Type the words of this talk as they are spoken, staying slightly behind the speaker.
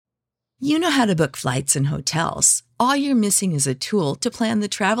You know how to book flights and hotels. All you're missing is a tool to plan the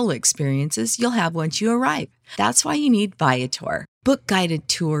travel experiences you'll have once you arrive. That's why you need Viator. Book guided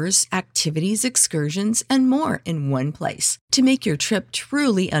tours, activities, excursions, and more in one place to make your trip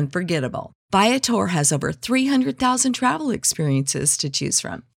truly unforgettable. Viator has over 300,000 travel experiences to choose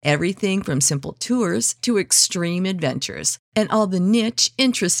from. Everything from simple tours to extreme adventures and all the niche,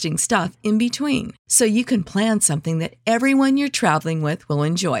 interesting stuff in between. So you can plan something that everyone you're traveling with will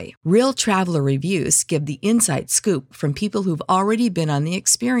enjoy. Real traveler reviews give the inside scoop from people who've already been on the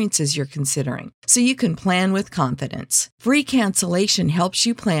experiences you're considering. So you can plan with confidence. Free cancellation helps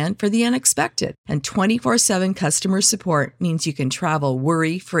you plan for the unexpected. And 24/7 customer support means you can travel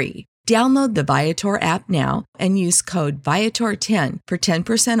worry-free. Download the Viator app now and use code Viator10 for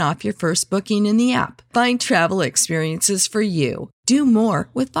 10% off your first booking in the app. Find travel experiences for you. Do more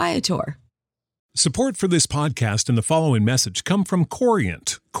with Viator. Support for this podcast and the following message come from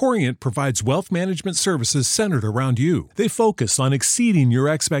Corient. Corient provides wealth management services centered around you. They focus on exceeding your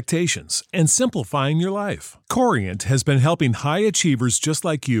expectations and simplifying your life. Corient has been helping high achievers just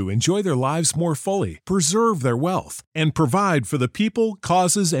like you enjoy their lives more fully, preserve their wealth, and provide for the people,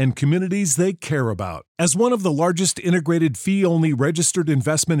 causes, and communities they care about. As one of the largest integrated fee-only registered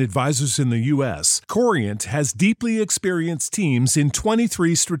investment advisors in the U.S., Corient has deeply experienced teams in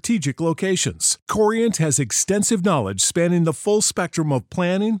 23 strategic locations. Corient has extensive knowledge spanning the full spectrum of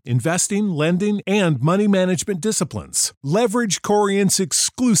planning, investing, lending, and money management disciplines. Leverage Corient's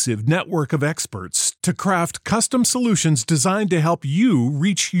exclusive network of experts to craft custom solutions designed to help you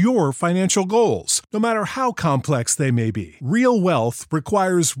reach your financial goals, no matter how complex they may be. Real wealth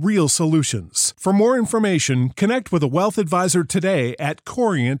requires real solutions. For more information, connect with a wealth advisor today at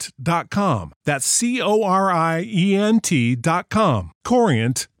Corient.com. That's Corient.com.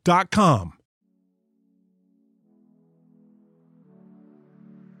 Corient.com.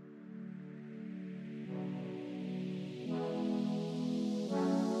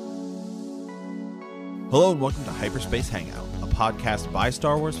 Hello and welcome to Hyperspace Hangout, a podcast by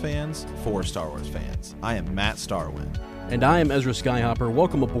Star Wars fans for Star Wars fans. I am Matt Starwind. And I am Ezra Skyhopper.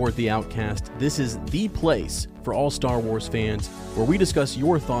 Welcome aboard The Outcast. This is the place for all Star Wars fans where we discuss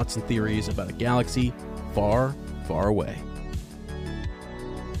your thoughts and theories about a galaxy far, far away.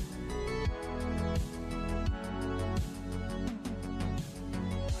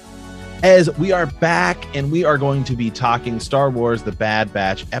 As we are back and we are going to be talking Star Wars The Bad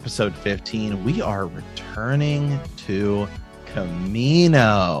Batch episode 15, we are returning to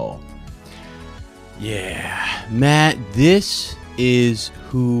Kamino. Yeah, Matt, this is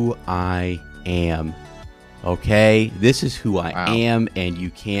who I am. Okay? This is who I am, and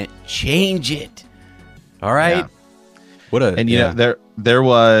you can't change it. All right? Yeah. You know, there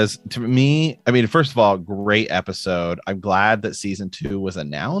was, to me, I mean, first of all, great episode. I'm glad that season 2 was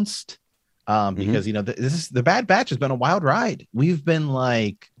announced. Because you know, this is the Bad Batch has been a wild ride. We've been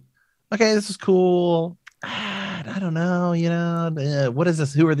like, okay, this is cool. I don't know, you know, what is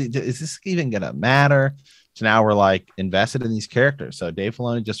this? Who are the? Is this even gonna matter? So now we're like invested in these characters. So Dave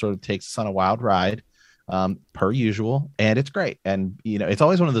Filoni just sort of takes us on a wild ride, per usual, and it's great. And you know, it's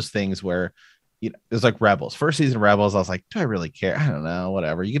always one of those things where, you know, it's like Rebels. First season of Rebels, I was like, do I really care? I don't know,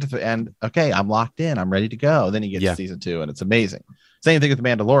 whatever. You get to the end, okay, I'm locked in, I'm ready to go. Then you get to season 2, and it's amazing. Same thing with The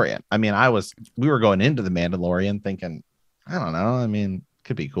Mandalorian. I mean, we were going into The Mandalorian thinking, I don't know. I mean,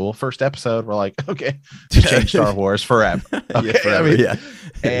 could be cool. First episode, we're like, okay, change Star Wars forever. Okay, forever. I mean,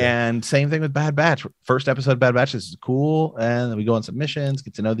 and same thing with Bad Batch. First episode of Bad Batch is cool. And then we go on some missions,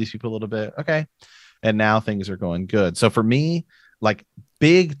 get to know these people a little bit. Okay. And now things are going good. So for me, like,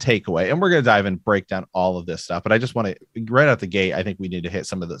 big takeaway, and we're going to dive and break down all of this stuff, but I just want to, right out the gate, I think we need to hit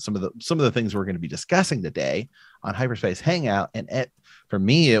some of the things we're going to be discussing today on Hyperspace Hangout. And for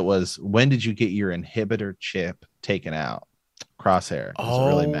me, it was, when did you get your inhibitor chip taken out? Crosshair. Does it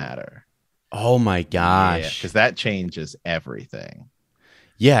really matter? Oh my gosh. Because that changes everything.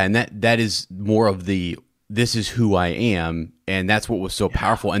 Yeah, and that is more of the, this is who I am, and that's what was so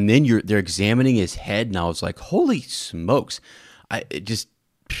powerful. And then they're examining his head, and I was like, holy smokes. It just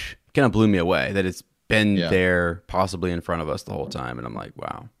kind of blew me away that it's been there, possibly in front of us the whole time. And I'm like,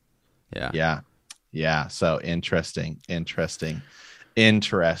 wow. Yeah. So interesting. But,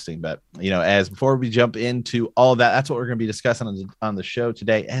 you know, before we jump into all of that, that's what we're going to be discussing on the show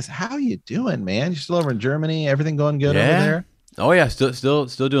today. How you doing, man? You still over in Germany? Everything going good over there? Oh yeah, still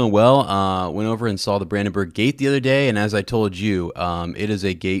doing well. Went over and saw the Brandenburg Gate the other day, and as I told you, it is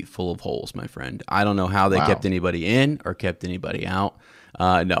a gate full of holes, my friend. I don't know how they kept anybody in or kept anybody out.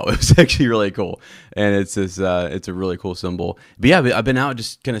 No, it was actually really cool, and it's a really cool symbol. But yeah, I've been out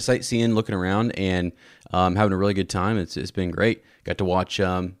just kind of sightseeing, looking around, and having a really good time. It's been great. Got to watch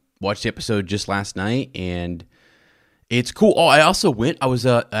watched the episode just last night, and it's cool. Oh, I was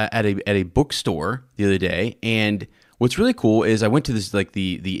at a bookstore the other day, and what's really cool is I went to this like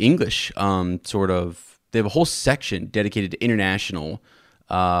the English sort of. They have a whole section dedicated to international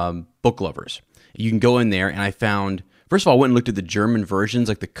book lovers. You can go in there, and I found. First of all, I went and looked at the German versions,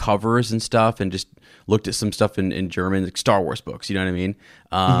 like the covers and stuff, and just looked at some stuff in German, like Star Wars books, you know what I mean?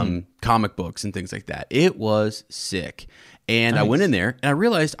 Comic books and things like that. It was sick. And nice. I went in there, and I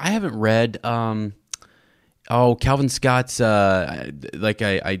realized I haven't read, Calvin Scott's, I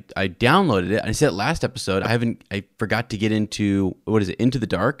downloaded it, and I said it last episode, I forgot to get into, what is it, Into the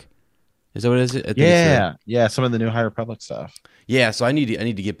Dark? Is that what it is? Yeah, some of the new High Republic stuff. Yeah, so I need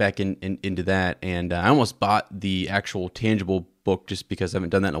to get back into that, and I almost bought the actual tangible book just because I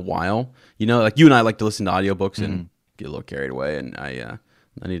haven't done that in a while. You know, like you and I like to listen to audiobooks and get a little carried away, and I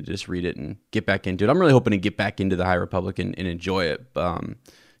need to just read it and get back into it. I'm really hoping to get back into the High Republic and enjoy it.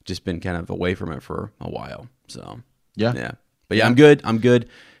 Just been kind of away from it for a while, so yeah. But yeah, I'm good.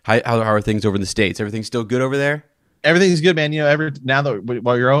 How are things over in the States? Everything still good over there? Everything's good, man. You know, now that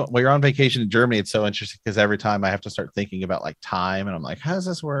while you're on vacation in Germany, it's so interesting because every time I have to start thinking about like time, and I'm like, how does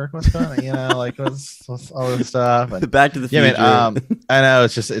this work? What's going on? You know, like what's all this stuff? And, Back to the future. Man, I know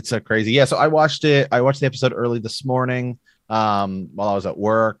it's so crazy. Yeah, so I watched the episode early this morning while I was at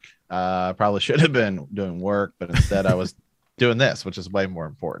work. Probably should have been doing work, but instead I was doing this, which is way more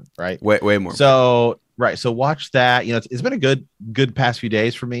important, right? Way more. So right, so watch that. You know, it's been a good past few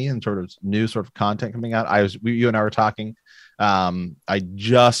days for me, and sort of new sort of content coming out. You and I were talking. I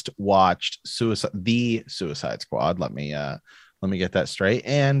just watched The Suicide Squad. Let me get that straight.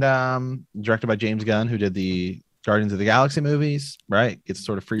 And directed by James Gunn, who did the Guardians of the Galaxy movies. Right, gets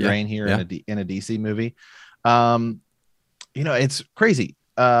sort of free reign here in a DC movie. You know, it's crazy.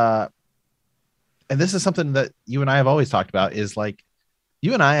 And this is something that you and I have always talked about. Is like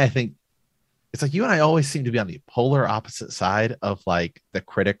you and I think. It's like you and I always seem to be on the polar opposite side of like the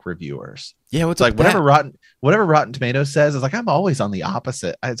critic reviewers. Yeah, what's like whatever Rotten Tomatoes says is like I'm always on the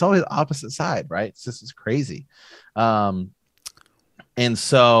opposite. It's always opposite side, right? It's crazy. And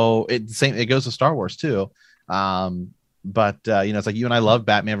so it goes to Star Wars too. But you know, it's like you and I love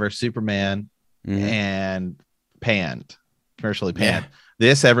Batman versus Superman and commercially panned. Yeah.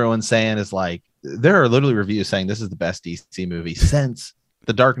 This everyone's saying is like there are literally reviews saying this is the best DC movie since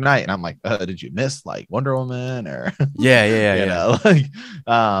The Dark Knight, and I'm like, did you miss like Wonder Woman or you know, like,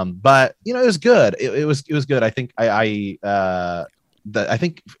 but you know, it was good. It was good. I think I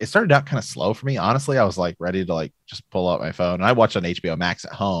think it started out kind of slow for me. Honestly, I was like ready to like just pull out my phone, and I watched on HBO Max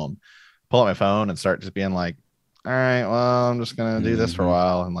at home, pull out my phone and start just being like, all right, well, I'm just gonna do this for a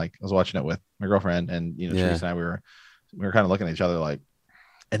while. And like I was watching it with my girlfriend, and you know, Teresa and I we were kind of looking at each other like,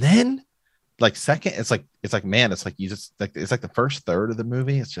 and then like second, it's like man, it's like you just like it's like the first third of the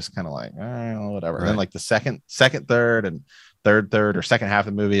movie, it's just kind of like whatever. Right. And then like the second third and third or second half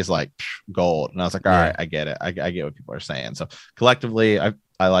of the movie is like gold. And I was like, all right, I get it. I get what people are saying. So collectively, I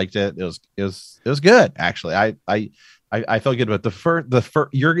liked it. It was good actually. I felt good about the first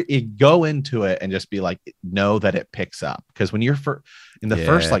you go into it and just be like, know that it picks up, because when you're in the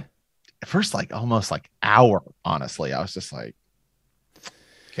first almost like hour, honestly, I was just like,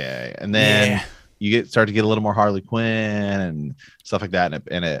 okay. And then you start to get a little more Harley Quinn and stuff like that,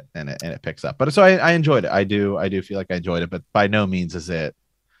 and it picks up. But so I enjoyed it. I do feel like I enjoyed it, but by no means is it,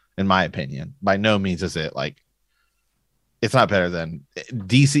 in my opinion, like, it's not better than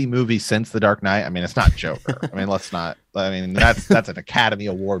DC movie since The Dark Knight. I mean, it's not Joker. I mean, that's an Academy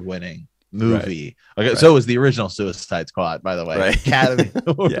Award winning movie. Right. Okay, right. So was the original Suicide Squad, by the way. Right. Academy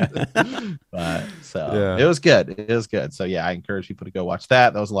Award. It was good. So yeah, I encourage people to go watch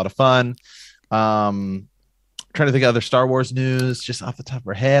that. That was a lot of fun. Trying to think of other Star Wars news just off the top of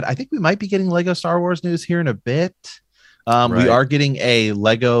our head. I think we might be getting Lego Star Wars news here in a bit. We are getting a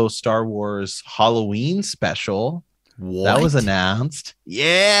Lego Star Wars Halloween special. What? That was announced.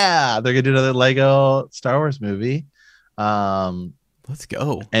 Yeah, they're gonna do another Lego Star Wars movie. Let's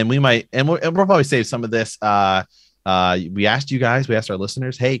go. And we'll probably save some of this. We asked our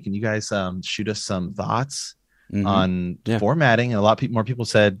listeners, hey, can you guys shoot us some thoughts on formatting? And a lot of more people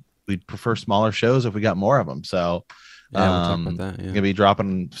said we'd prefer smaller shows if we got more of them. So we'll talk about that. Yeah. Gonna be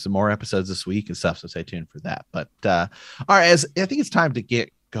dropping some more episodes this week and stuff. So stay tuned for that. But all right, I think it's time to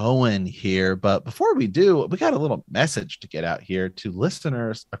get going here. But before we do, we got a little message to get out here to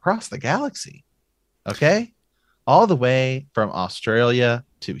listeners across the galaxy. Okay. All the way from Australia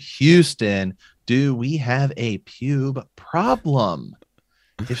to Houston. Do we have a pube problem?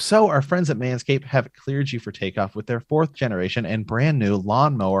 If so, our friends at Manscaped have cleared you for takeoff with their 4th generation and brand new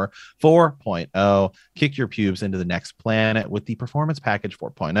Lawnmower 4.0. Kick your pubes into the next planet with the Performance Package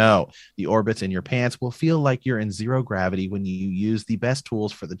 4.0. The orbits in your pants will feel like you're in zero gravity when you use the best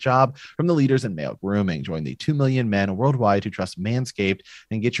tools for the job from the leaders in male grooming. Join the 2 million men worldwide who trust Manscaped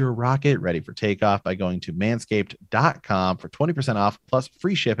and get your rocket ready for takeoff by going to manscaped.com for 20% off plus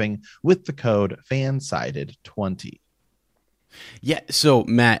free shipping with the code FANSIDED20. Yeah, so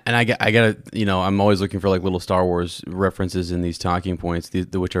Matt, and I gotta, I'm always looking for like little Star Wars references in these talking points,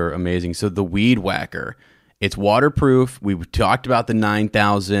 which are amazing. So the Weed Whacker, it's waterproof. We talked about the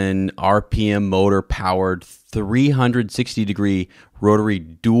 9,000 RPM motor powered 360 degree rotary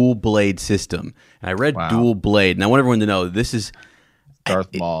dual blade system. And I read dual blade, and I want everyone to know this is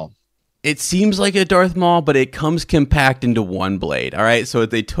Darth Maul. It seems like a Darth Maul, but it comes compact into one blade. All right, so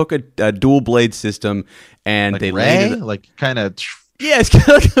they took a dual blade system and like they Ray, landed kind of. Yeah, it's got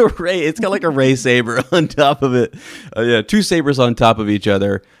like a Ray. It's got like a Ray saber on top of it. Yeah, 2 sabers on top of each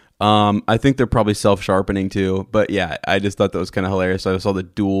other. I think they're probably self-sharpening too. But yeah, I just thought that was kind of hilarious. I saw the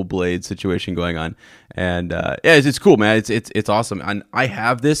dual blade situation going on, and yeah, it's cool, man. It's awesome. And I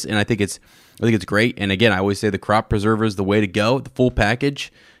have this, and I think it's great. And again, I always say the crop preserver is the way to go. The full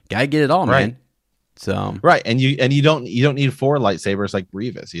package. Gotta get it all, man. So right, and you don't need 4 lightsabers like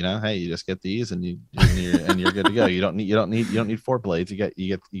Grievous. Hey, you just get these, and you're good to go. You don't need 4 blades. You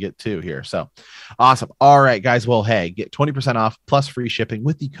get 2 here. So awesome. All right, guys. Well, hey, get 20% off plus free shipping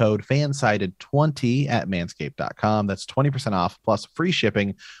with the code FANSIDED20 at manscaped.com. That's 20% off plus free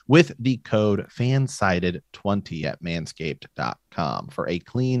shipping with the code FANSIDED20 at manscaped.com for a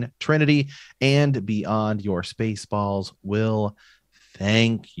clean trinity and beyond. Your space balls will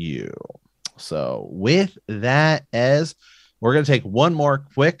thank you. So with that, as we're going to take one more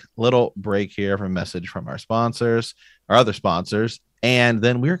quick little break here from a message from our other sponsors, and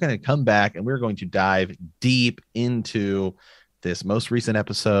then we're going to come back and we're going to dive deep into this most recent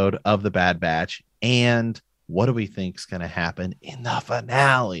episode of The Bad Batch and what do we think is going to happen in the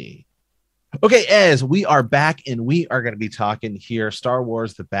finale. Okay, as we are back and we are going to be talking here Star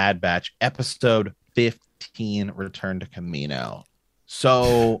Wars The Bad Batch episode 15, Return to Kamino.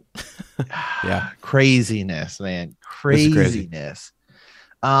 So yeah, craziness, man. Craziness.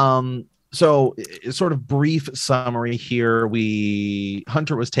 So sort of brief summary here.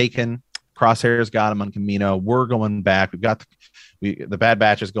 Hunter was taken, Crosshairs got him on Kamino. We're going back. The Bad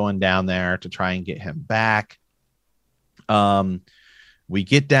Batch is going down there to try and get him back. We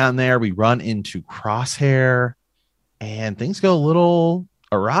get down there, we run into Crosshair, and things go a little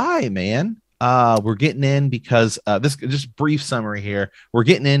awry, man. We're getting in because this just brief summary here. We're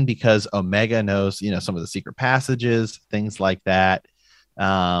getting in because Omega knows, some of the secret passages, things like that.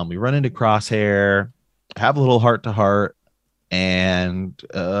 We run into Crosshair, have a little heart to heart, and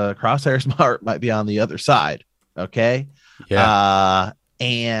Crosshair's heart might be on the other side. Okay. Yeah.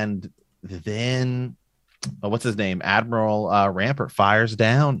 And then what's his name? Admiral Rampart fires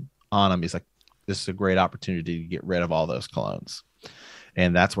down on him. He's like, this is a great opportunity to get rid of all those clones.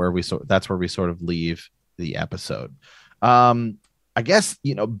 And that's where we sort of leave the episode. I guess,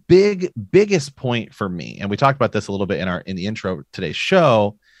 biggest point for me, and we talked about this a little bit in the intro of today's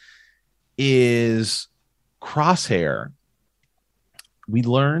show, is Crosshair. We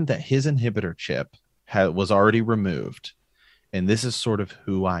learned that his inhibitor chip was already removed, and this is sort of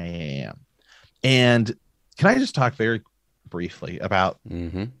who I am. And can I just talk very briefly about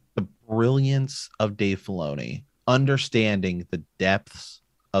the brilliance of Dave Filoni understanding the depths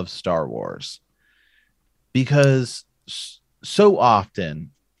of Star Wars? Because so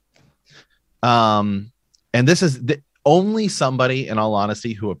often, and this is only somebody, in all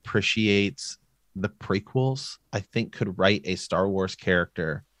honesty, who appreciates the prequels, I think, could write a Star Wars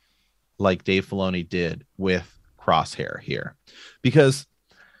character like Dave Filoni did with Crosshair here. Because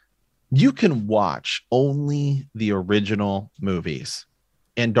you can watch only the original movies,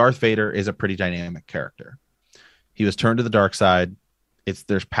 and Darth Vader is a pretty dynamic character. He was turned to the dark side.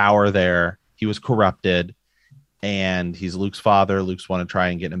 There's power there. He was corrupted, and he's Luke's father. Luke's want to try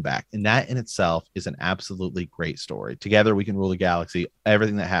and get him back. And that in itself is an absolutely great story. Together we can rule the galaxy.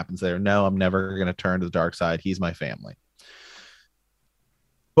 Everything that happens there. No, I'm never going to turn to the dark side. He's my family.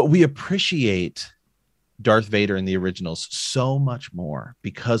 But we appreciate Darth Vader in the originals so much more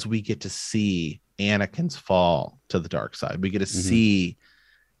because we get to see Anakin's fall to the dark side. We get to see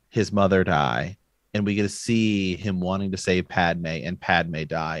his mother die. and we get to see him wanting to save Padme and Padme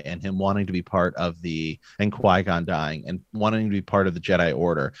die, and him wanting to be part of and Qui-Gon dying and wanting to be part of the Jedi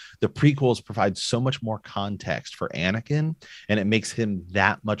Order. The prequels provide so much more context for Anakin, and it makes him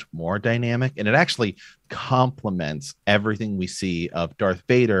that much more dynamic. And it actually complements everything we see of Darth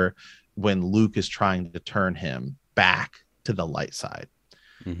Vader when Luke is trying to turn him back to the light side.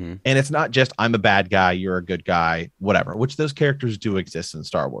 And it's not just, I'm a bad guy, you're a good guy, whatever, which those characters do exist in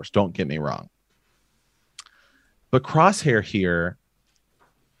Star Wars. Don't get me wrong. But Crosshair here,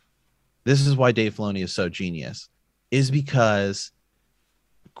 this is why Dave Filoni is so genius, is because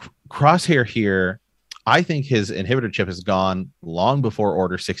Crosshair here, I think his inhibitor chip has gone long before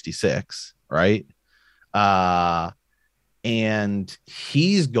Order 66, right? And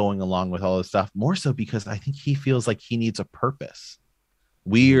he's going along with all this stuff more so because I think he feels like he needs a purpose.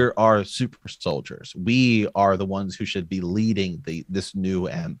 We are super soldiers. We are the ones who should be leading this new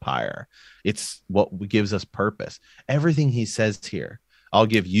empire. It's what gives us purpose. Everything he says here, I'll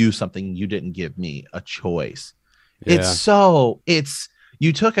give you something you didn't give me, a choice. Yeah.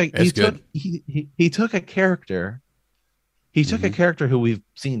 He took a character. He took a character who we've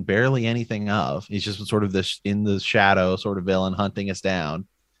seen barely anything of. He's just sort of this in the shadow sort of villain hunting us down,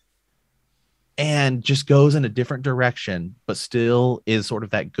 and just goes in a different direction, but still is sort of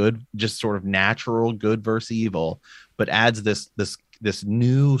that good, just sort of natural good versus evil, but adds this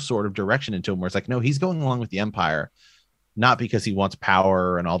new sort of direction into him where it's like, no, he's going along with the Empire, not because he wants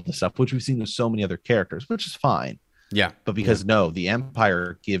power and all this stuff, which we've seen with so many other characters, which is fine. Yeah. But because no, the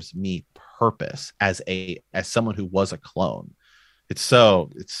Empire gives me purpose as someone who was a clone. That's why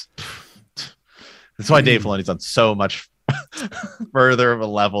Dave Filoni's on so much further of a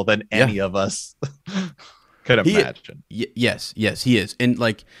level than any of us could imagine. Yes, he is. And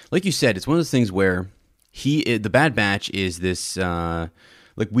like you said, it's one of those things where the Bad Batch is this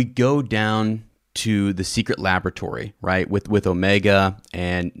we go down to the secret laboratory, right, with Omega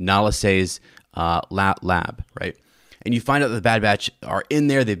and Nala Se's lab, right? And you find out that the Bad Batch are in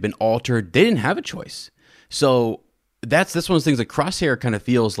there, they've been altered, they didn't have a choice. So that's one of those things that Crosshair kind of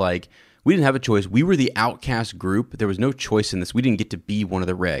feels like we didn't have a choice. We were the outcast group. There was no choice in this. We didn't get to be one of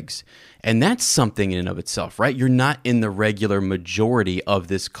the regs. And that's something in and of itself, right? You're not in the regular majority of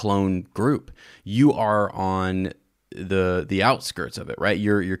this clone group. You are on the outskirts of it, right?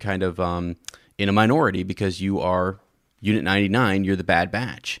 You're kind of in a minority because you are Unit 99. You're the Bad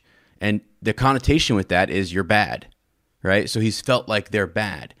Batch. And the connotation with that is you're bad, right? So he's felt like they're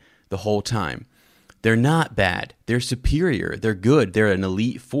bad the whole time. They're not bad. They're superior. They're good. They're an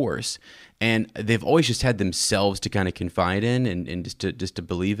elite force. And they've always just had themselves to kind of confide in and just to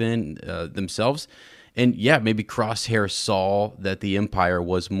believe in themselves. And yeah, maybe Crosshair saw that the Empire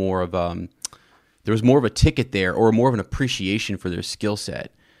was more of there was more of a ticket there, or more of an appreciation for their skill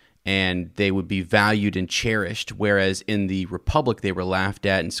set. And they would be valued and cherished, whereas in the Republic they were laughed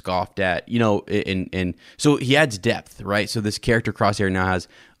at and scoffed at, and so he adds depth, right? So this character Crosshair now has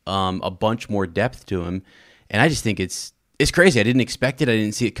a bunch more depth to him, and I just think it's crazy. I didn't expect it. I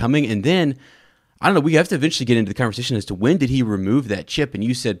didn't see it coming. And then I don't know. We have to eventually get into the conversation as to when did he remove that chip? And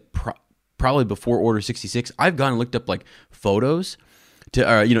you said probably before Order 66. I've gone and looked up like photos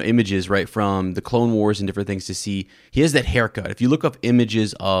to images, right, from the Clone Wars and different things to see he has that haircut. If you look up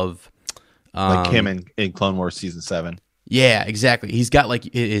images of like him in Clone Wars season 7. Yeah, exactly. He's got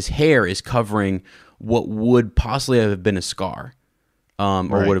like his hair is covering what would possibly have been a scar. Or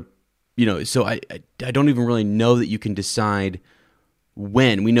would have, so I don't even really know that you can decide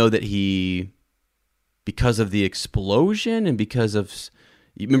when. We know that because of the explosion and because of,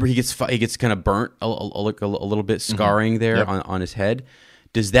 remember he gets kind of burnt a little bit, scarring there on his head.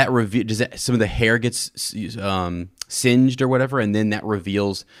 Does that some of the hair gets singed or whatever, and then that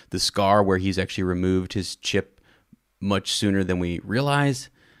reveals the scar where he's actually removed his chip much sooner than we realize?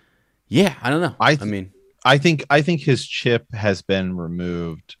 Yeah, I don't know. I think his chip has been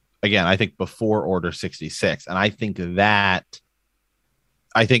removed again. I think before Order 66, and I think that's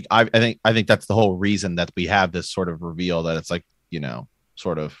the whole reason that we have this sort of reveal that it's like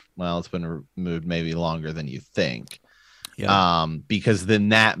sort of it's been removed maybe longer than you think, because then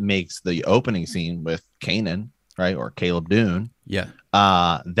that makes the opening scene with Kanan, right, or Caleb Dune,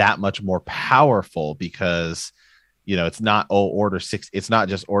 that much more powerful because. It's not Order 6. It's not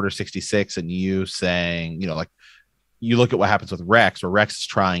just Order 66 and you saying, like you look at what happens with Rex, where Rex is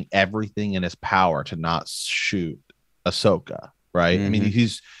trying everything in his power to not shoot Ahsoka, right? I mean,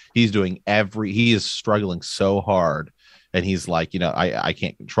 he's doing he is struggling so hard, and he's like, I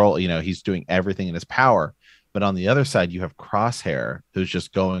can't control, he's doing everything in his power. But on the other side, you have Crosshair, who's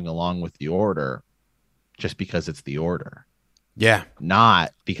just going along with the Order just because it's the Order. Yeah.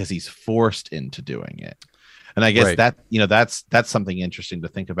 Not because he's forced into doing it. And I guess that, that's something interesting to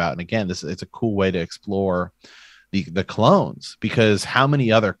think about. And again, it's a cool way to explore the clones, because how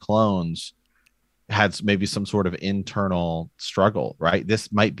many other clones had maybe some sort of internal struggle, right?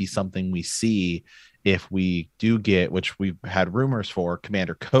 This might be something we see if we do get, which we've had rumors for,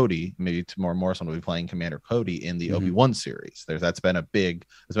 Commander Cody. Maybe tomorrow Morrison will be playing Commander Cody in the Obi-Wan series. There's been a big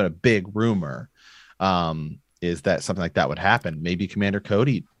rumor. Is that something like that would happen? Maybe Commander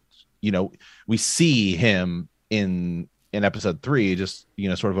Cody, we see him in episode 3, just,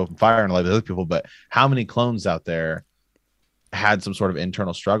 sort of open fire and a lot of other people, but how many clones out there had some sort of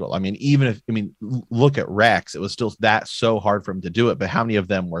internal struggle? I mean, look at Rex. It was still so hard for him to do it, but how many of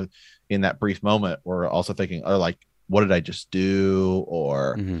them were in that brief moment were also thinking, oh, like, what did I just do?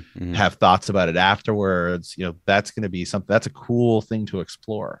 Or have thoughts about it afterwards? That's going to be something, that's a cool thing to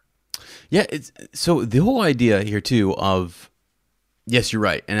explore. Yeah. So the whole idea here too of, yes, you're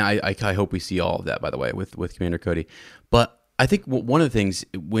right. And I hope we see all of that, by the way, with Commander Cody. But I think one of the things,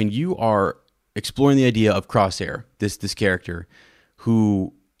 when you are exploring the idea of Crosshair, this character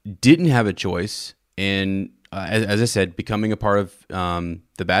who didn't have a choice in, as I said, becoming a part of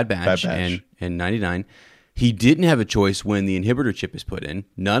the Bad Batch, and 99, he didn't have a choice when the inhibitor chip is put in.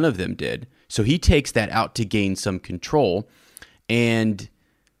 None of them did. So he takes that out to gain some control. And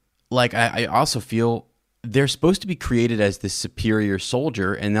like, I also feel they're supposed to be created as this superior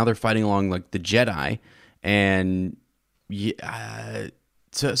soldier, and now they're fighting along like the Jedi. And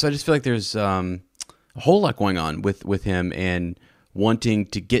so I just feel like there's a whole lot going on with him, and wanting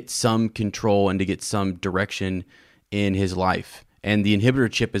to get some control and to get some direction in his life. And the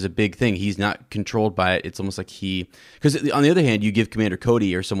inhibitor chip is a big thing. He's not controlled by it. It's almost like because on the other hand, you give Commander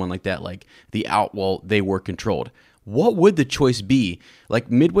Cody or someone like that, like they were controlled. What would the choice be?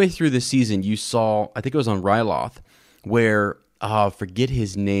 Like midway through the season, you saw, I think it was on Ryloth, where, forget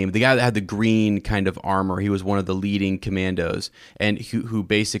his name, the guy that had the green kind of armor, he was one of the leading commandos, and who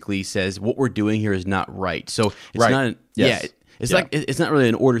basically says, what we're doing here is not right. So it's not, like, it's not really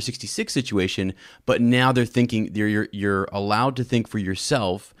an Order 66 situation, but now they're thinking, you're allowed to think for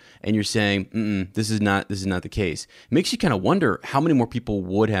yourself, and you're saying, this is not the case. It makes you kind of wonder how many more people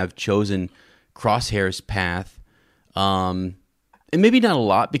would have chosen Crosshair's path. And maybe not a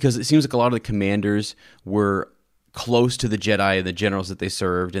lot, because it seems like a lot of the commanders were close to the Jedi and the generals that they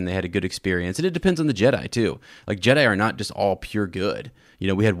served, and they had a good experience. And it depends on the Jedi too. Like, Jedi are not just all pure good.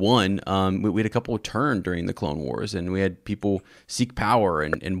 We had one, we had a couple of turn during the Clone Wars, and we had people seek power,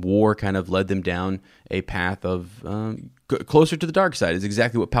 and war kind of led them down a path of closer to the dark side. Is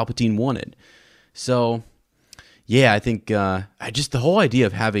exactly what Palpatine wanted. So, yeah, I think just the whole idea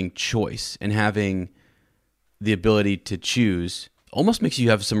of having choice and having the ability to choose almost makes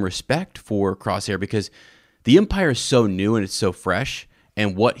you have some respect for Crosshair, because the Empire is so new and it's so fresh,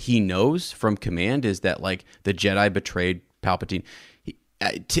 and what he knows from command is that, like, the Jedi betrayed Palpatine.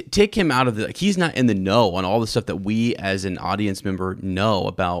 Take him out of he's not in the know on all the stuff that we as an audience member know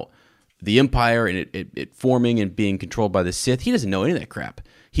about the Empire and it forming and being controlled by the Sith. He doesn't know any of that crap.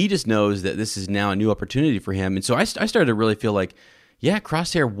 He just knows that this is now a new opportunity for him. And so I started to really feel like, yeah,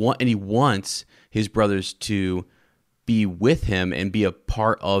 Crosshair wants his brothers to be with him and be a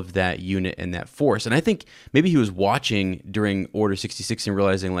part of that unit and that force. And I think maybe he was watching during Order 66 and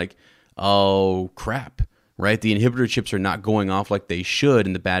realizing, like, oh, crap, right? The inhibitor chips are not going off like they should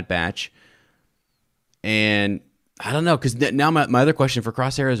in the Bad Batch. And I don't know, because now my other question for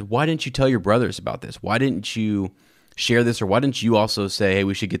Crosshair is, why didn't you tell your brothers about this? Why didn't you share this? Or why didn't you also say, hey,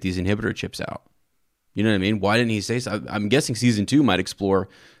 we should get these inhibitor chips out? You know what I mean? Why didn't he say so? I'm guessing season 2 might explore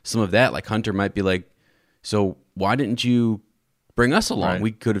some of that. Like, Hunter might be like, so why didn't you bring us along? Right.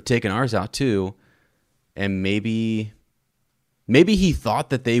 We could have taken ours out too. And maybe he thought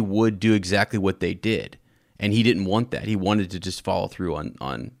that they would do exactly what they did, and he didn't want that. He wanted to just follow through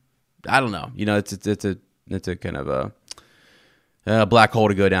on I don't know. It's a kind of a black hole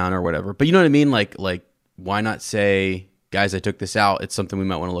to go down or whatever. But you know what I mean? Like why not say, guys, I took this out. It's something we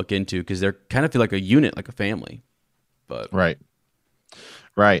might want to look into, because they're kind of feel like a unit, like a family. But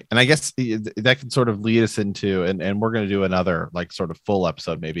Right. And I guess that can sort of lead us into, and we're going to do another, like, sort of full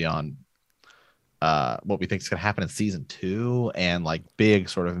episode maybe on what we think is going to happen in season 2, and like big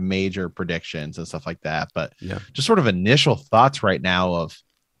sort of major predictions and stuff like that. But just sort of initial thoughts right now of,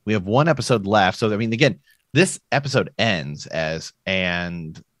 we have one episode left. So, I mean, again, this episode ends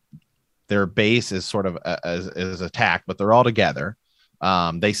and their base is sort of is attacked, but they're all together.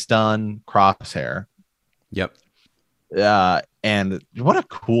 They stun Crosshair. Yep. And what a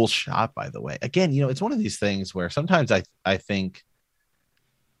cool shot, by the way. Again, it's one of these things where sometimes I think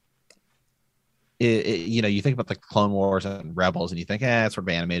you think about the Clone Wars and Rebels, and you think, it's sort of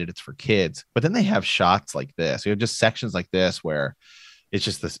animated, it's for kids. But then they have shots like this. You have just sections like this where it's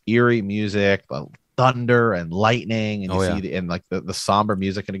just this eerie music, thunder and lightning, and you see the somber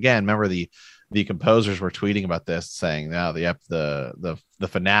music. And again, remember the composers were tweeting about this, saying, "Now the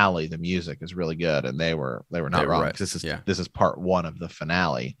finale, the music is really good," and they were not wrong. Right. This is part one of the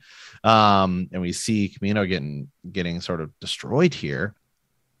finale, and we see Kamino getting sort of destroyed here.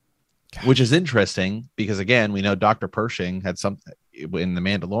 Gosh. Which is interesting because, again, we know Dr. Pershing had something in The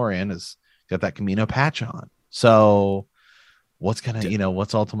Mandalorian, has got that Kamino patch on. So what's gonna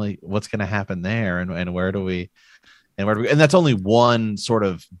happen there, and where do we and that's only one sort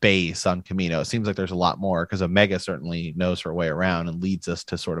of base on Kamino. It seems like there's a lot more, because Omega certainly knows her way around and leads us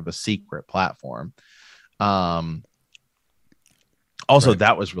to sort of a secret platform. Also, right.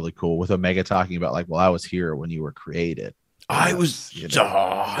 That was really cool with Omega talking about like, well, I was here when you were created. When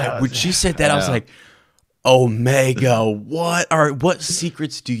she said that, I was like, Omega, what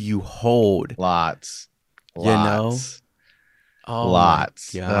secrets do you hold? Lots. Lots.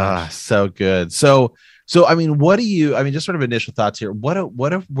 So good. So I mean, just sort of initial thoughts here. Where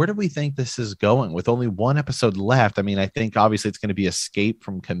do we think this is going with only one episode left? I mean, I think obviously it's going to be Escape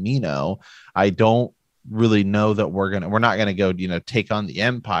from Kamino. I don't really know that we're not gonna go, take on the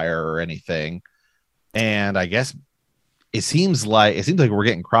Empire or anything. And I guess it seems like we're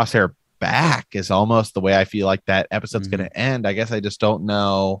getting Crosshair back is almost the way I feel like that episode's going to end. I guess I just don't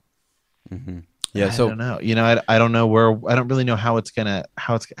know. Mm-hmm. Yeah. I don't know. I don't know I don't really know how it's gonna.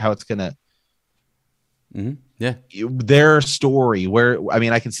 Mm-hmm. Yeah. Their story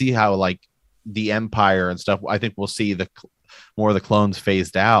I can see how like the Empire and stuff. I think we'll see more of the clones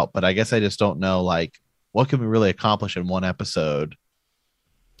phased out, but I guess I just don't know like what can we really accomplish in one episode.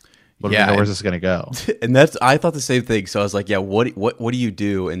 Where's this going to go? And I thought the same thing. So I was like, what do you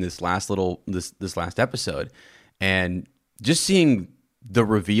do in this last episode? And just seeing the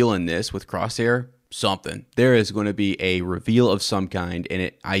reveal in this with Crosshair, there is going to be a reveal of some kind.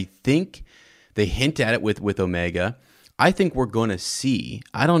 And I think they hint at it with Omega. I think we're going to see,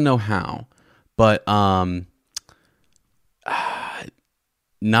 I don't know how, but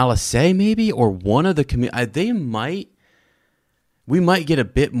Nala Se maybe, or one of the we might get a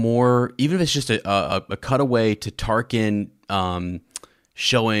bit more, even if it's just a cutaway to Tarkin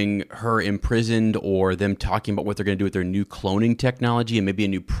showing her imprisoned, or them talking about what they're going to do with their new cloning technology and maybe a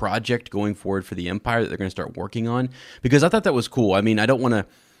new project going forward for the Empire that they're going to start working on. Because I thought that was cool. I mean, I don't want to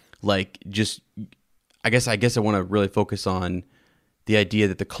I guess I want to really focus on the idea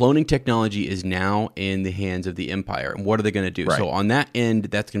that the cloning technology is now in the hands of the Empire, and what are they going to do? Right. So on that end,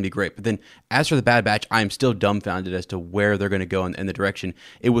 that's going to be great. But then as for the Bad Batch, I'm still dumbfounded as to where they're going to go in the direction.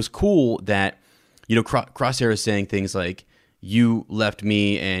 It was cool that, Crosshair is saying things like, you left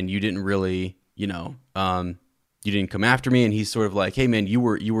me and you didn't really, you didn't come after me. And he's sort of like, hey man, you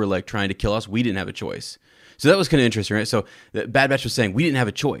were like trying to kill us. We didn't have a choice. So that was kind of interesting, right? So the Bad Batch was saying we didn't have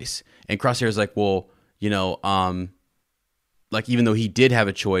a choice. And Crosshair is like, well, like even though he did have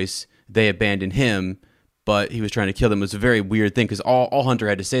a choice, they abandoned him, but he was trying to kill them. It was a very weird thing, because all Hunter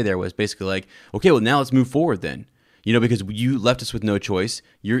had to say there was basically like, okay, well now let's move forward then. Because you left us with no choice.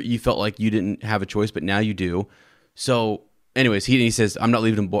 You felt like you didn't have a choice, but now you do. So anyways, he says, I'm not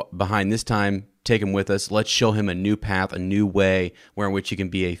leaving him behind this time. Take him with us. Let's show him a new path, a new way in which he can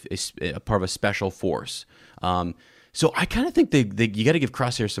be a part of a special force. So I kind of think you got to give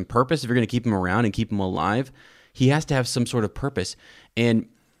Crosshair some purpose if you're going to keep him around and keep him alive. He has to have some sort of purpose, and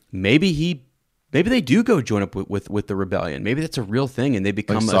maybe they do go join up with the rebellion. Maybe that's a real thing, and they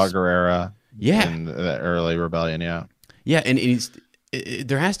become like Saw Gerrera, in the early rebellion. Yeah, and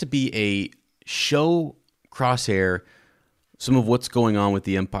there has to be a show Crosshair some of what's going on with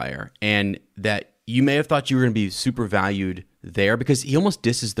the Empire, and that you may have thought you were going to be super valued there, because he almost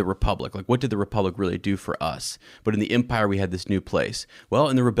disses the Republic. Like, what did the Republic really do for us? But in the Empire, we had this new place. Well,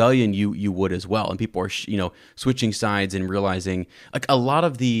 in the Rebellion, you would as well. And people are, switching sides and realizing, like, a lot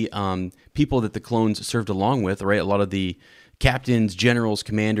of the people that the clones served along with, right? A lot of the captains, generals,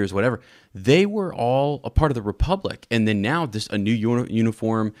 commanders, whatever, they were all a part of the Republic. And then now, a new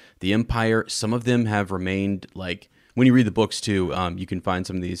uniform, the Empire, some of them have remained, like, when you read the books too, you can find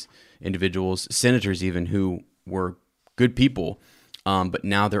some of these individuals, senators even, who were good people, but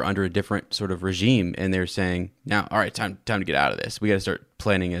now they're under a different sort of regime, and they're saying, now, all right, time to get out of this. We got to start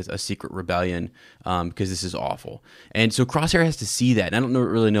planning as a secret rebellion, because this is awful. And so Crosshair has to see that. And I don't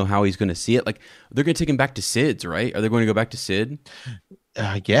really know how he's going to see it. Like, they're going to take him back to Sid's, right? Are they going to go back to Sid?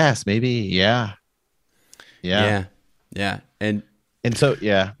 I guess maybe, yeah. And so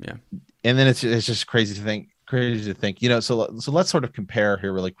and then it's just crazy to think. So let's sort of compare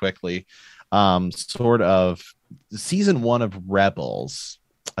here really quickly. sort of season 1 of Rebels.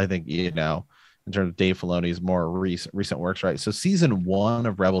 I think, in terms of Dave Filoni's more recent works, right? So season 1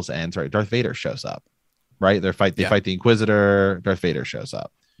 of Rebels ends, right? Darth Vader shows up, right? They fight the Inquisitor. Darth Vader shows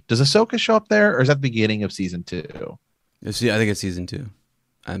up. Does Ahsoka show up there, or is that the beginning of season 2? I think it's season 2.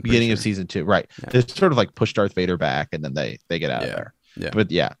 Beginning of season 2, right? Yeah. They sort of like push Darth Vader back, and then they get out of there. Yeah, but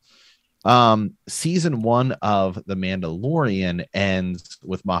season 1 of The Mandalorian ends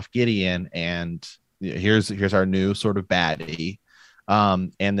with Moff Gideon, and here's our new sort of baddie.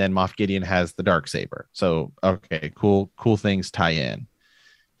 And then Moff Gideon has the Darksaber. So okay, cool things tie in.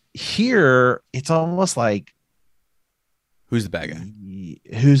 Here, it's almost like, who's the bad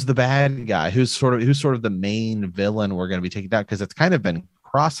guy? Who's the bad guy? Who's sort of the main villain we're going to be taking down? Because it's kind of been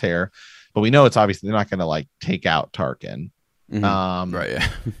Crosshair, but we know it's obviously they're not going to like take out Tarkin. Mm-hmm. Right. Yeah.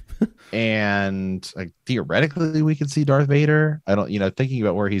 And like theoretically we could see Darth Vader. I don't, thinking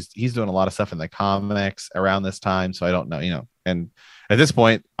about where he's doing a lot of stuff in the comics around this time. So I don't know, and at this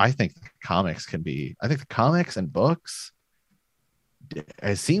point, I think the comics and books,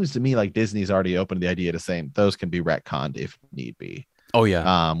 it seems to me like Disney's already opened the idea to saying those can be retconned if need be. Oh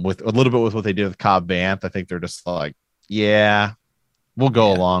yeah. With a little bit with what they did with Cobb Vanth, I think they're just like, yeah, we'll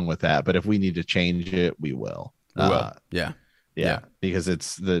go along with that. But if we need to change it, we will. Yeah, because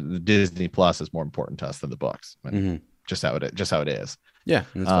it's the Disney Plus is more important to us than the books. Just how it is. Yeah,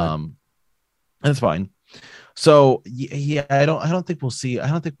 that's fine. So I don't think we'll see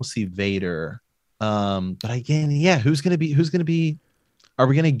Vader. But again, who's gonna be? Are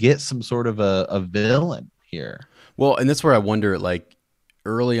we gonna get some sort of a villain here? Well, and that's where I wonder, like,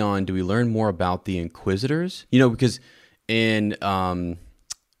 early on, do we learn more about the Inquisitors? Because in oh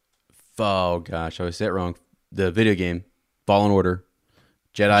gosh, I always say it wrong. The video game. Fallen Order,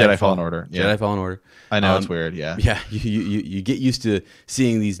 Jedi Fallen Order. Yeah. Jedi Fallen Order. I know it's weird. Yeah. Yeah. You get used to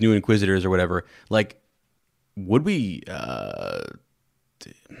seeing these new Inquisitors or whatever. Like, would we?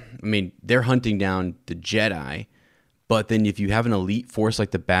 They're hunting down the Jedi, but then if you have an elite force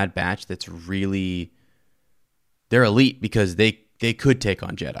like the Bad Batch, they're elite because they could take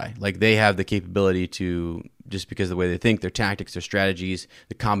on Jedi. Like, they have the capability to, just because of the way they think, their tactics, their strategies,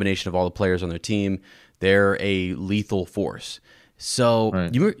 the combination of all the players on their team. They're a lethal force. So,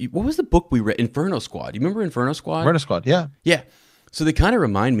 right. What was the book we read? Inferno Squad. You remember Inferno Squad? Inferno Squad, yeah. Yeah. So they kind of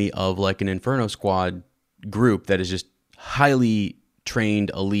remind me of like an Inferno Squad group that is just highly trained,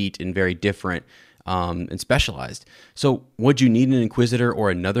 elite, and very different and specialized. So would you need an Inquisitor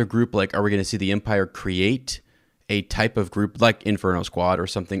or another group? Like, are we going to see the Empire create a type of group like Inferno Squad or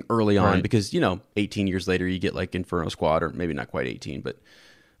something early on? Right. Because, 18 years later, you get like Inferno Squad, or maybe not quite 18, but...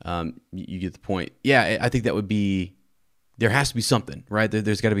 you get the point. Yeah, I think that would be, there has to be something, right?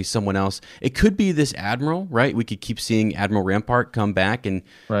 There's got to be someone else. It could be this Admiral, right? We could keep seeing Admiral Rampart come back and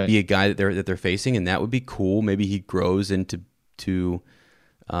be a guy that they're facing, and that would be cool. Maybe he grows into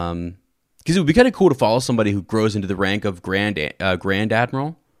because it would be kind of cool to follow somebody who grows into the rank of Grand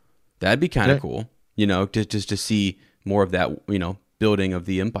Admiral. That'd be kind of cool, to see more of that, building of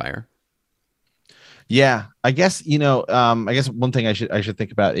the Empire. Yeah, I guess, one thing I should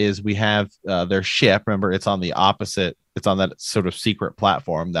think about is we have their ship. Remember, it's on that sort of secret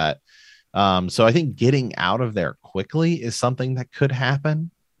platform that, so I think getting out of there quickly is something that could happen,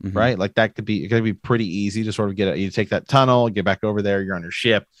 right? Like it could be pretty easy to sort of you take that tunnel, get back over there, you're on your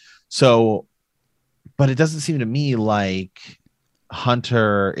ship. So, but it doesn't seem to me like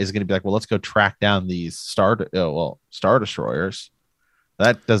Hunter is going to be like, well, let's go track down these Star Destroyers.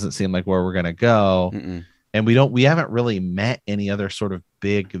 That doesn't seem like where we're going to go. Mm-mm. And we haven't really met any other sort of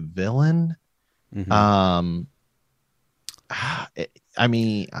big villain. Mm-hmm.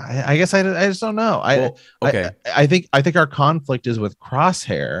 I guess I just don't know. I think our conflict is with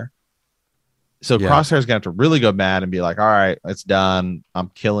Crosshair. So Crosshair's gonna have to really go mad and be like, all right, it's done. I'm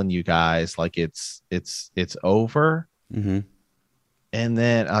killing you guys. Like it's over. Mm-hmm. And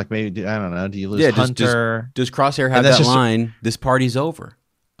then maybe, I don't know, do you lose Hunter? Does Crosshair have that line? This party's over.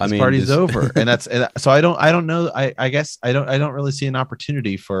 Party's over. And so I don't know. I guess I don't really see an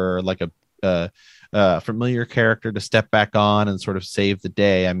opportunity for like a familiar character to step back on and sort of save the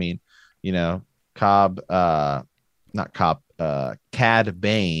day. I mean, Cad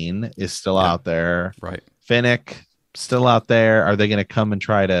Bane is still out there. Right. Fennec still out there. Are they going to come and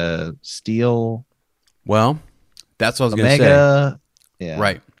try to steal? Well, that's what I was going to say. Yeah.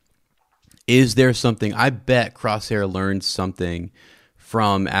 Right. Is there something? I bet Crosshair learned something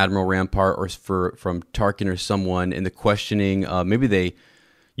from Admiral Rampart or from Tarkin or someone in the questioning. Maybe they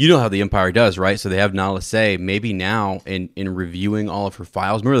you know how the Empire does, right? So they have Nala Se. Maybe now in reviewing all of her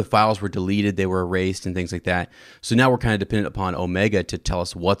files, remember the files were deleted, they were erased and things like that. So now we're kind of dependent upon Omega to tell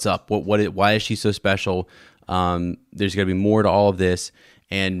us what's up. Why is she so special? There's got to be more to all of this.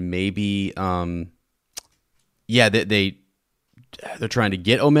 And maybe, they're trying to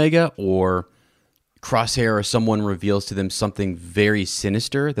get Omega, or Crosshair or someone reveals to them something very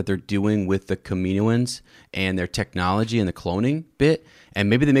sinister that they're doing with the Kaminoans and their technology and the cloning bit. And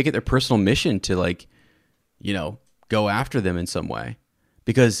maybe they make it their personal mission to, like, you know, go after them in some way.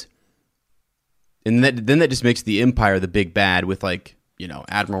 Because then that just makes the Empire the big bad, with, like, you know,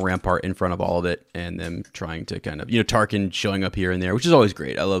 Admiral Rampart in front of all of it, and them trying to kind of, you know, Tarkin showing up here and there, which is always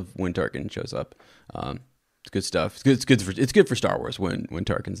great. I love when Tarkin shows up. It's good stuff. It's good for Star Wars when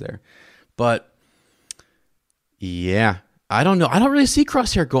Tarkin's there. But yeah, I don't know. I don't really see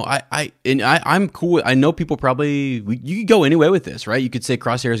Crosshair go. I'm cool. I know people probably, you could go anyway with this, right? You could say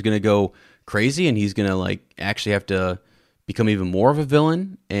Crosshair is going to go crazy, and he's going to, like, actually have to become even more of a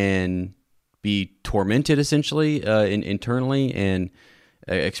villain and be tormented essentially internally, and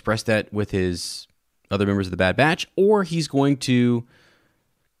express that with his other members of the Bad Batch, or he's going to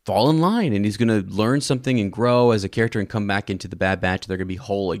fall in line and he's going to learn something and grow as a character and come back into the Bad Batch. They're going to be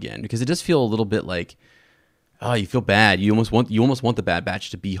whole again, because it does feel a little bit like, oh, you feel bad. You almost want the Bad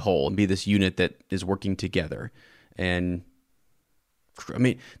Batch to be whole and be this unit that is working together. And I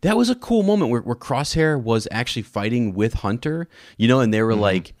mean, that was a cool moment where Crosshair was actually fighting with Hunter, you know, and they were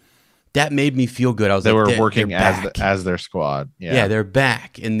like, that made me feel good. I was they like, were working as their squad. Yeah, they're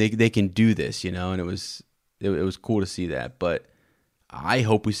back, and they can do this, you know. And it was cool to see that. But I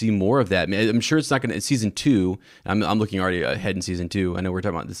hope we see more of that. I mean, I'm sure it's not going to. It's season 2. I'm looking already ahead in season 2. I know we're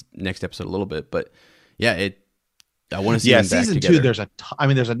talking about this next episode a little bit, but yeah, I want to see them back season together. 2.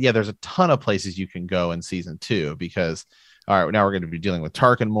 There's a ton of places you can go in season 2, because all right, now we're going to be dealing with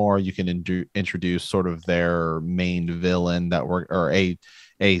Tarkin more. You can introduce sort of their main villain or a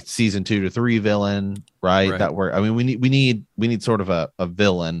season 2 to 3 villain, right? That we're, I mean, we need sort of a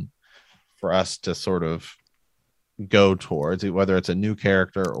villain for us to sort of go towards, whether it's a new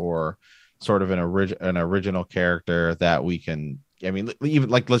character or sort of an original character that we can, I mean, even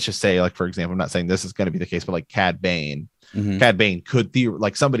like, let's just say, like, for example, I'm not saying this is going to be the case, but like Cad Bane. Cad Bane could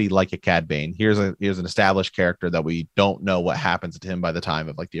like somebody like a Cad Bane. Here's an established character that we don't know what happens to him by the time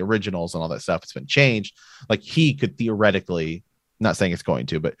of, like, the originals and all that stuff. It's been changed. Like, he could theoretically, not saying it's going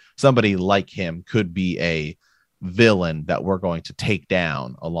to, but somebody like him could be a villain that we're going to take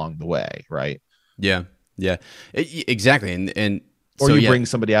down along the way, right? Yeah, exactly. And or so, you bring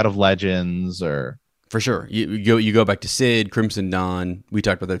somebody out of Legends, or for sure you go back to Sid, Crimson Dawn. We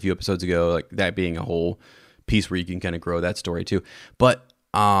talked about that a few episodes ago, like that being a whole piece where you can kind of grow that story too. But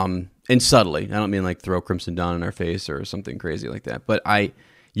and subtly, I don't mean like throw Crimson Dawn in our face or something crazy like that. But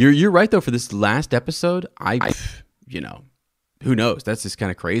you're right though. For this last episode, you know, who knows? That's just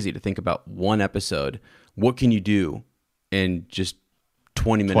kind of crazy to think about. One episode, what can you do in just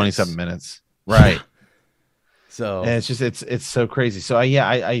 20 minutes? 27 minutes, right? So and it's so crazy. So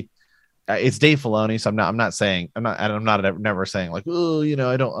I it's Dave Filoni, so I'm not never saying like, oh, you know,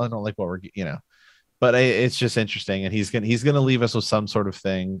 I don't like what we're, you know, but it's just interesting, and he's gonna leave us with some sort of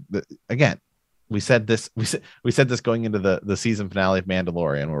thing that, again, we said this going into the season finale of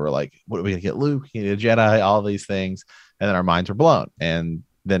Mandalorian, where we're like, what are we gonna get? Luke, you know, Jedi, all these things, and then our minds were blown, and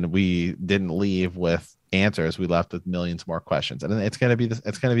then we didn't leave with answers. We left with millions more questions, and it's gonna be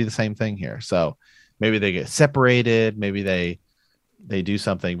the same thing here. So maybe they get separated, maybe they do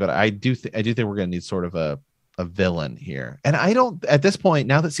something, but I do think we're gonna need sort of a villain here. And I don't, at this point,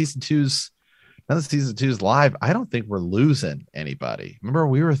 now that season 2's live, I don't think we're losing anybody. Remember,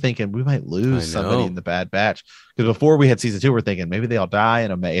 we were thinking we might lose somebody in the Bad Batch, because before we had season 2, we're thinking maybe they all die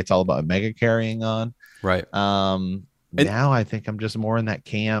and it's all about Omega carrying on. Right. Now I think I'm just more in that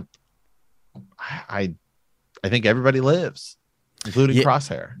camp. I think everybody lives, including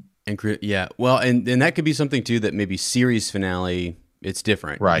Crosshair. Well, and that could be something too, that maybe series finale, it's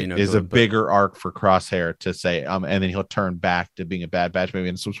different, right? You know, is a bigger arc for Crosshair to say, and then he'll turn back to being a Bad Batch, maybe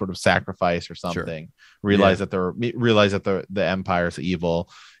in some sort of sacrifice or something. Sure. Realize that the Empire's evil,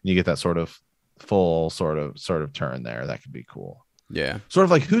 and you get that sort of full sort of turn there. That could be cool. Yeah, sort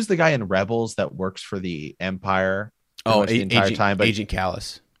of like, who's the guy in Rebels that works for the Empire? The entire time, but Agent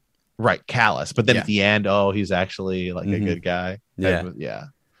Kallus. Right, Kallus. But then at the end, he's actually like a good guy. Yeah.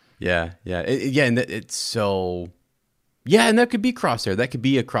 And it's so. Yeah, and that could be Crosshair. That could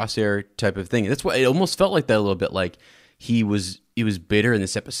be a Crosshair type of thing. That's why it almost felt like that a little bit. Like he was bitter in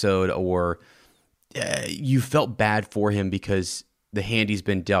this episode, or you felt bad for him because the hand he's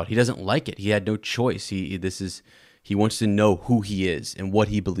been dealt. He doesn't like it. He had no choice. This is He wants to know who he is and what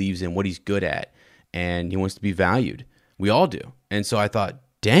he believes in, what he's good at, and he wants to be valued. We all do. And so I thought,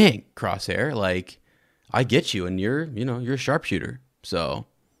 dang, Crosshair, like, I get you, and you're a sharpshooter. So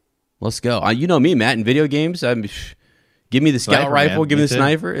let's go. You know me, Matt, in video games, give me the scout rifle, give me the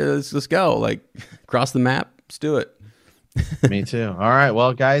sniper. Let's go. Like, cross the map. Let's do it. Me too. All right.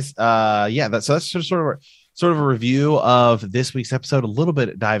 Well, guys, that's sort of a review of this week's episode, a little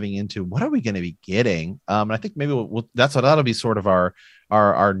bit diving into what are we going to be getting. And I think maybe that'll be sort of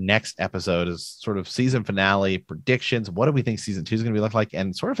our next episode, is sort of season finale predictions. What do we think season 2 is going to be look like,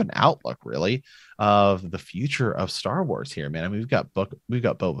 and sort of an outlook really of the future of Star Wars here, man. I mean, we've got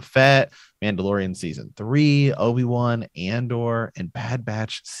Boba Fett, Mandalorian season 3, Obi-Wan, Andor, and Bad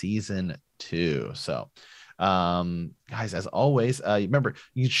Batch season 2. So guys, as always, remember,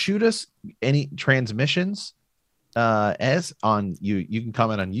 you can shoot us any transmissions as on you can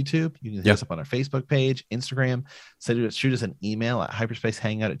comment on YouTube, you can hit us up on our Facebook page, Instagram, shoot us an email at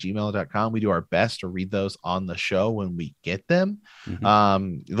hyperspacehangout@gmail.com. We do our best to read those on the show when we get them.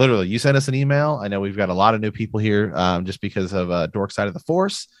 Literally, you send us an email. I know we've got a lot of new people here just because of Dork Side of the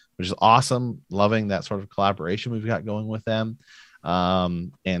Force, which is awesome. Loving that sort of collaboration we've got going with them.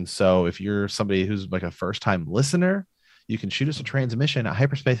 And so if you're somebody who's like a first-time listener, you can shoot us a transmission at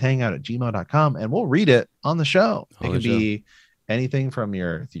hyperspacehangout@gmail.com, and we'll read it on the show. It can be anything from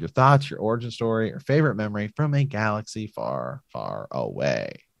your thoughts, your origin story, or favorite memory from a galaxy far, far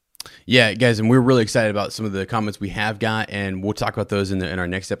away. Yeah, guys, and we're really excited about some of the comments we have got, and we'll talk about those in our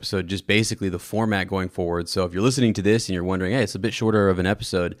next episode, just basically the format going forward. So if you're listening to this and you're wondering, hey, it's a bit shorter of an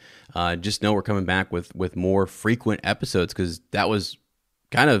episode, just know we're coming back with more frequent episodes, because that was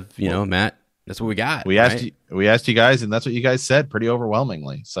kind of, Matt, that's what we got. We asked you guys, and that's what you guys said pretty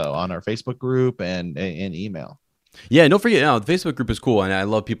overwhelmingly. So on our Facebook group and email. Yeah, don't forget, the Facebook group is cool, and I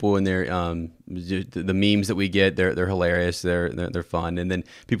love people in there. The memes that we get, they're hilarious, they're fun, and then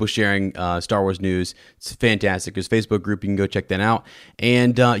people sharing Star Wars news. It's fantastic. There's a Facebook group, you can go check that out.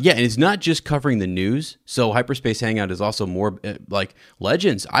 And and it's not just covering the news. So Hyperspace Hangout is also more like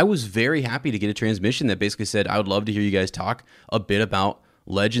Legends. I was very happy to get a transmission that basically said, I would love to hear you guys talk a bit about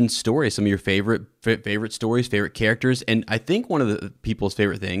Legends stories, some of your favorite stories, favorite characters. And I think one of the people's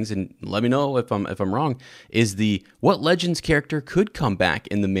favorite things, and let me know if I'm wrong, is what Legends character could come back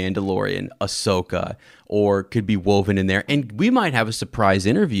in The Mandalorian, Ahsoka, or could be woven in there. And we might have a surprise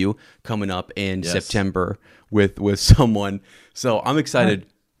interview coming up in September with someone. So I'm excited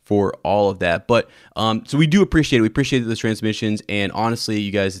for all of that. But so we do appreciate it. We appreciate those transmissions, and honestly,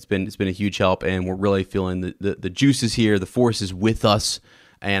 you guys, it's been a huge help, and we're really feeling the juices here. The Force is with us,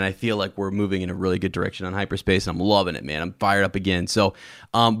 and I feel like we're moving in a really good direction on Hyperspace, and I'm loving it, man. I'm fired up again. So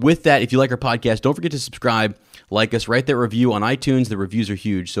with that, if you like our podcast, don't forget to subscribe, like us, write that review on iTunes. The reviews are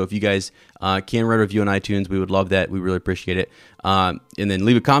huge, so if you guys can write a review on iTunes, we would love that. We really appreciate it. And then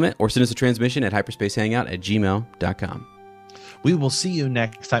leave a comment or send us a transmission at hyperspacehangout@gmail.com. We will see you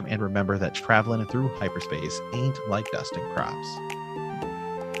next time, and remember that traveling through hyperspace ain't like dusting crops.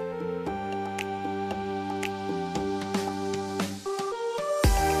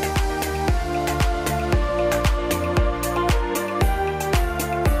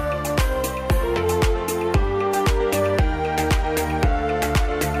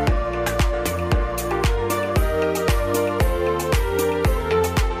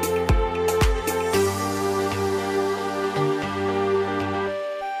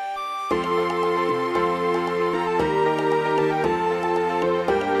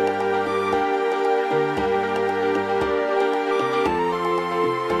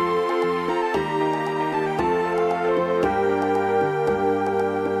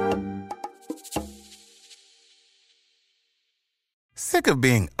 Sick of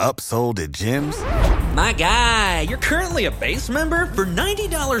being upsold at gyms? My guy, you're currently a base member? For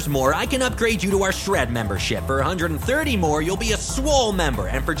 $90 more, I can upgrade you to our Shred membership. For $130 more, you'll be a Swole member.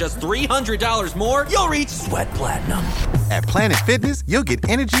 And for just $300 more, you'll reach Sweat Platinum. At Planet Fitness, you'll get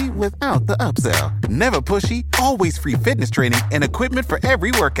energy without the upsell. Never pushy, always free fitness training and equipment for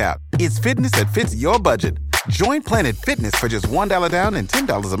every workout. It's fitness that fits your budget. Join Planet Fitness for just $1 down and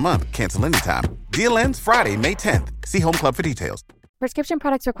 $10 a month. Cancel anytime. Deal ends Friday, May 10th. See Home Club for details. Prescription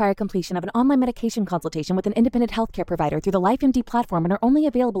products require completion of an online medication consultation with an independent healthcare provider through the LifeMD platform and are only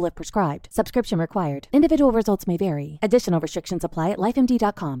available if prescribed. Subscription required. Individual results may vary. Additional restrictions apply at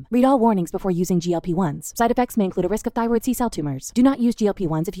lifemd.com. Read all warnings before using GLP-1s. Side effects may include a risk of thyroid C-cell tumors. Do not use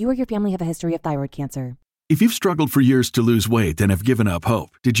GLP-1s if you or your family have a history of thyroid cancer. If you've struggled for years to lose weight and have given up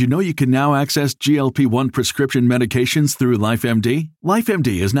hope, did you know you can now access GLP-1 prescription medications through LifeMD?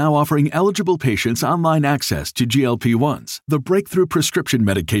 LifeMD is now offering eligible patients online access to GLP-1s, the breakthrough prescription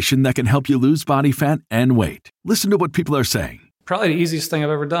medication that can help you lose body fat and weight. Listen to what people are saying. Probably the easiest thing I've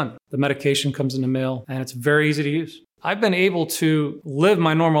ever done. The medication comes in the mail, and it's very easy to use. I've been able to live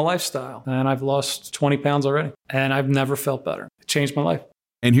my normal lifestyle, and I've lost 20 pounds already, and I've never felt better. It changed my life.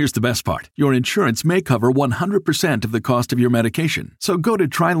 And here's the best part. Your insurance may cover 100% of the cost of your medication. So go to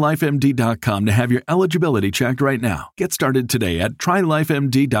TryLifeMD.com to have your eligibility checked right now. Get started today at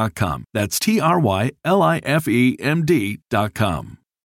TryLifeMD.com. That's TryLifeMD.com.